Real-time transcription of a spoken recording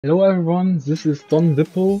Hello everyone, this is Don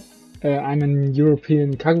Zippo. I'm an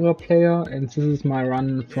European Kagura player and this is my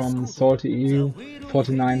run from Salty EU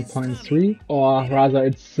 49.3, or rather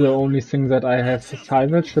it's the only thing that I have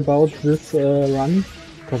salvaged about this run,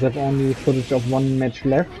 because I've only footage of one match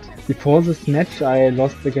left. Before this match I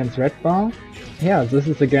lost against Red Bar. Yeah, this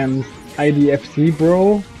is against IDFC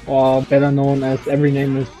Bro, or better known as every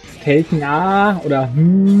name is taken oder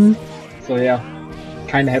Hmmng. So yeah,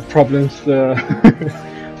 kinda had problems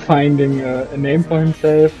finding a name for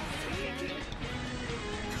himself.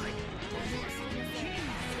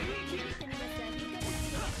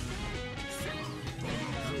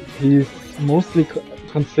 He's mostly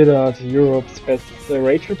considered Europe's best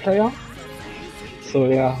Rachel player. So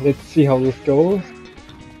yeah, let's see how this goes.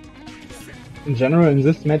 In general, in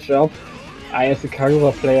this matchup, I as a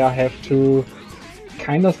Kagura player have to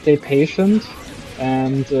kinda stay patient,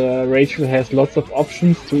 and Rachel has lots of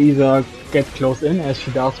options to either get close in, as she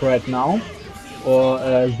does right now, or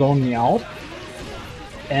zone me out.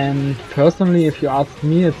 And personally, if you ask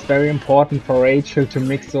me, it's very important for Rachel to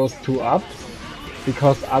mix those two up,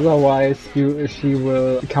 because otherwise she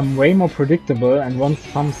will become way more predictable, and once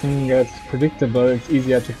something gets predictable it's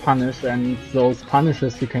easier to punish, and those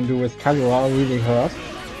punishes you can do with Kagura really hurt.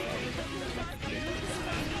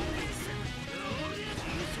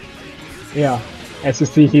 Yeah, as you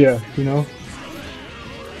see here, you know.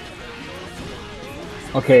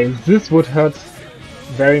 Okay, this would hurt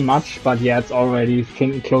very much, but yeah, it's already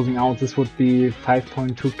closing out. This would be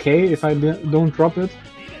 5.2k if I don't drop it.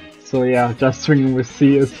 So yeah, just swinging with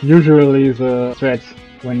C is usually the threat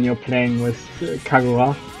when you're playing with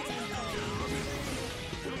Kagura.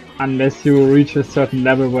 Unless you reach a certain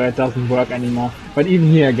level where it doesn't work anymore. But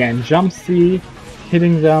even here again, jump C,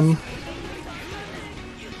 hitting them.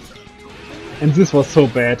 And this was so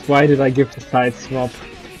bad. Why did I give the side swap?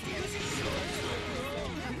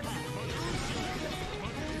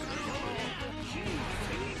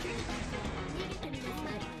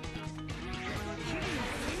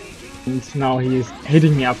 And now he's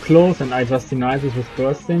hitting me up close and I just denied this with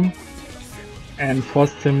bursting and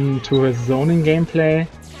forced him to his zoning gameplay,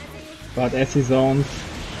 but as he zones,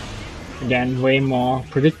 again way more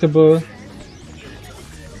predictable.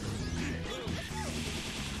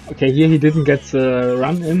 Okay, here he didn't get the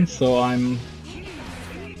run in, so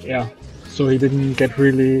so he didn't get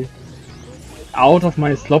really out of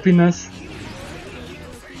my sloppiness.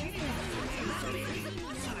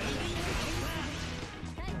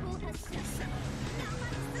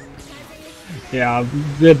 Yeah,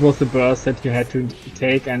 that was the burst that you had to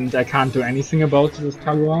take, and I can't do anything about this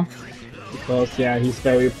Kagura, because yeah, he's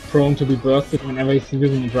very prone to be bursted whenever he's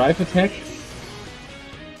using a drive attack.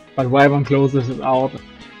 But Wyvern closes it out.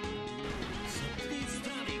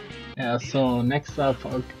 Yeah, so next up,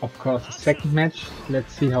 of course, the second match.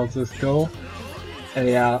 Let's see how this goes.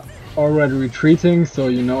 They are already retreating, so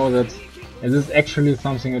you know that this is actually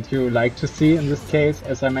something that you like to see in this case,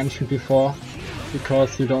 as I mentioned before.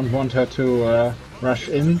 Because you don't want her to rush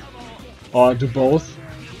in, or do both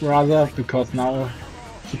rather, because now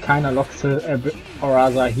she kinda locks her, or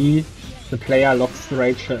rather he, the player, locks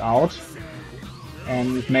Rachel out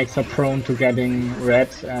and makes her prone to getting red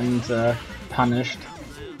and punished.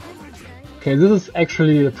 Okay, this is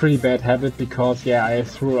actually a pretty bad habit, because yeah, I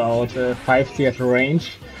threw out 5C at a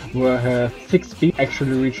range where her 6 speed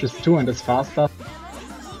actually reaches 2 and is faster.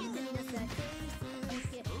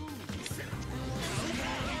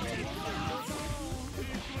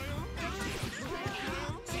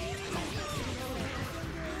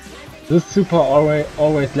 This super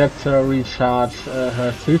always lets her recharge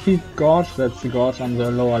her 3-feet gorge, that's the gorge on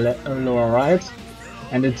the lower right,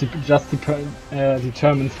 and it just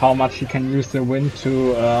determines how much she can use the wind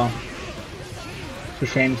to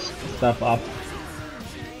change stuff up.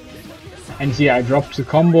 And yeah, I dropped the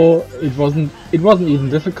combo. It wasn't even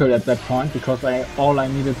difficult at that point, because all I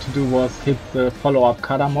needed to do was hit the follow-up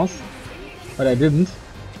Kadamos, but I didn't.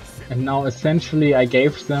 And now essentially I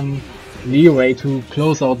gave them leeway to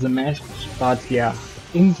close out the match, but yeah,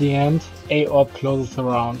 in the end AOP closes the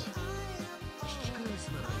round.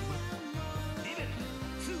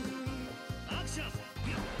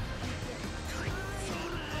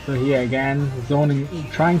 So here again,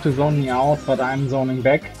 trying to zone me out, but I'm zoning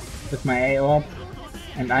back with my AOP,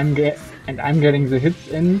 and I'm getting the hits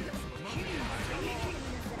in.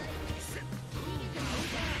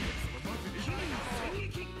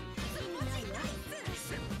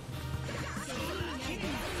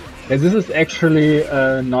 Yeah, this is actually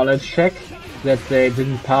a knowledge check that they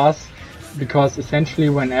didn't pass, because essentially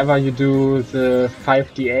whenever you do the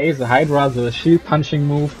 5DA, the Hydra, the shield punching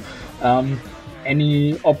move,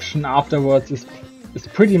 any option afterwards is is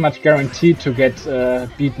pretty much guaranteed to get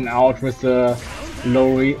beaten out with the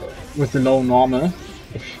low normal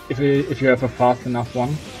if you have a fast enough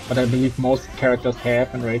one. But I believe most characters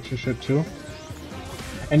have, and Rachel should too.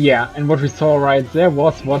 And yeah, and what we saw right there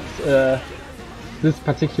was what this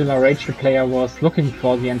particular Rachel player was looking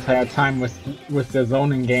for the entire time with the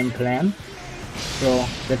zoning game plan. So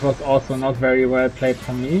that was also not very well played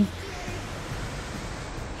from me.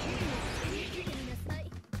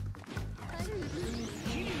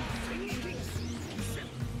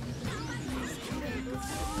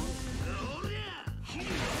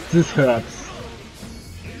 This hurts.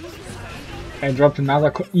 I dropped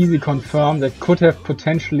another easy confirm that could have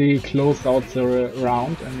potentially closed out the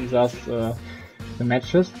round and thus the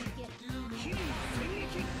matches.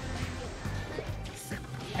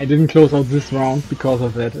 I didn't close out this round because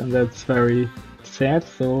of that, and that's very sad.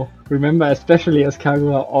 So remember, especially as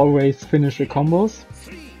Kagura, always finish the combos.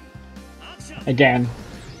 Again,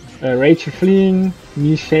 Rachel fleeing,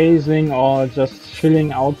 me chasing, or just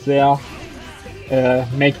chilling out there,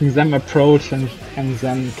 making them approach and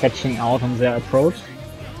then catching out on their approach.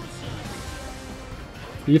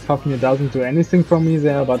 Fafnir doesn't do anything from me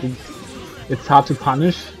there, but it's hard to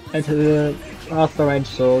punish at a faster range,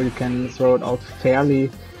 so you can throw it out fairly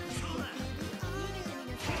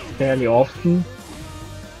often.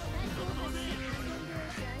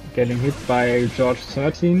 Getting hit by George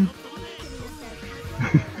 13.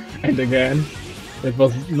 And again, it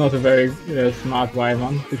was not a very smart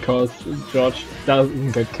Wyvern, because George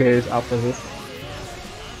doesn't get killed after this.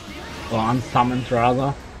 Or unsummoned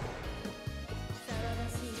rather.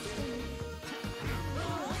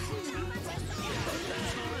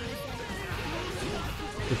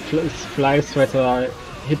 The Fly Sweater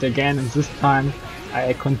hit again, and this time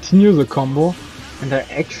I continue the combo, and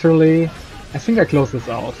I think I close this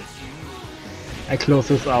out.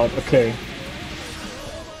 Okay.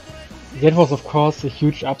 That was of course a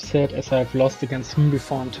huge upset, as I've lost against him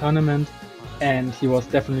before in tournament, and he was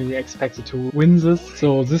definitely expected to win this.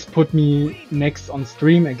 So this put me next on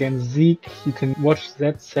stream against Zieg. You can watch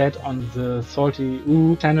that set on the Salty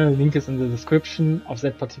Ooh channel, link is in the description of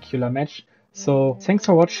that particular match. So thanks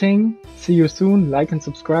for watching, see you soon, like and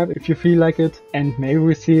subscribe if you feel like it, and maybe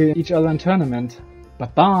we see each other in tournament. Bye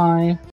bye!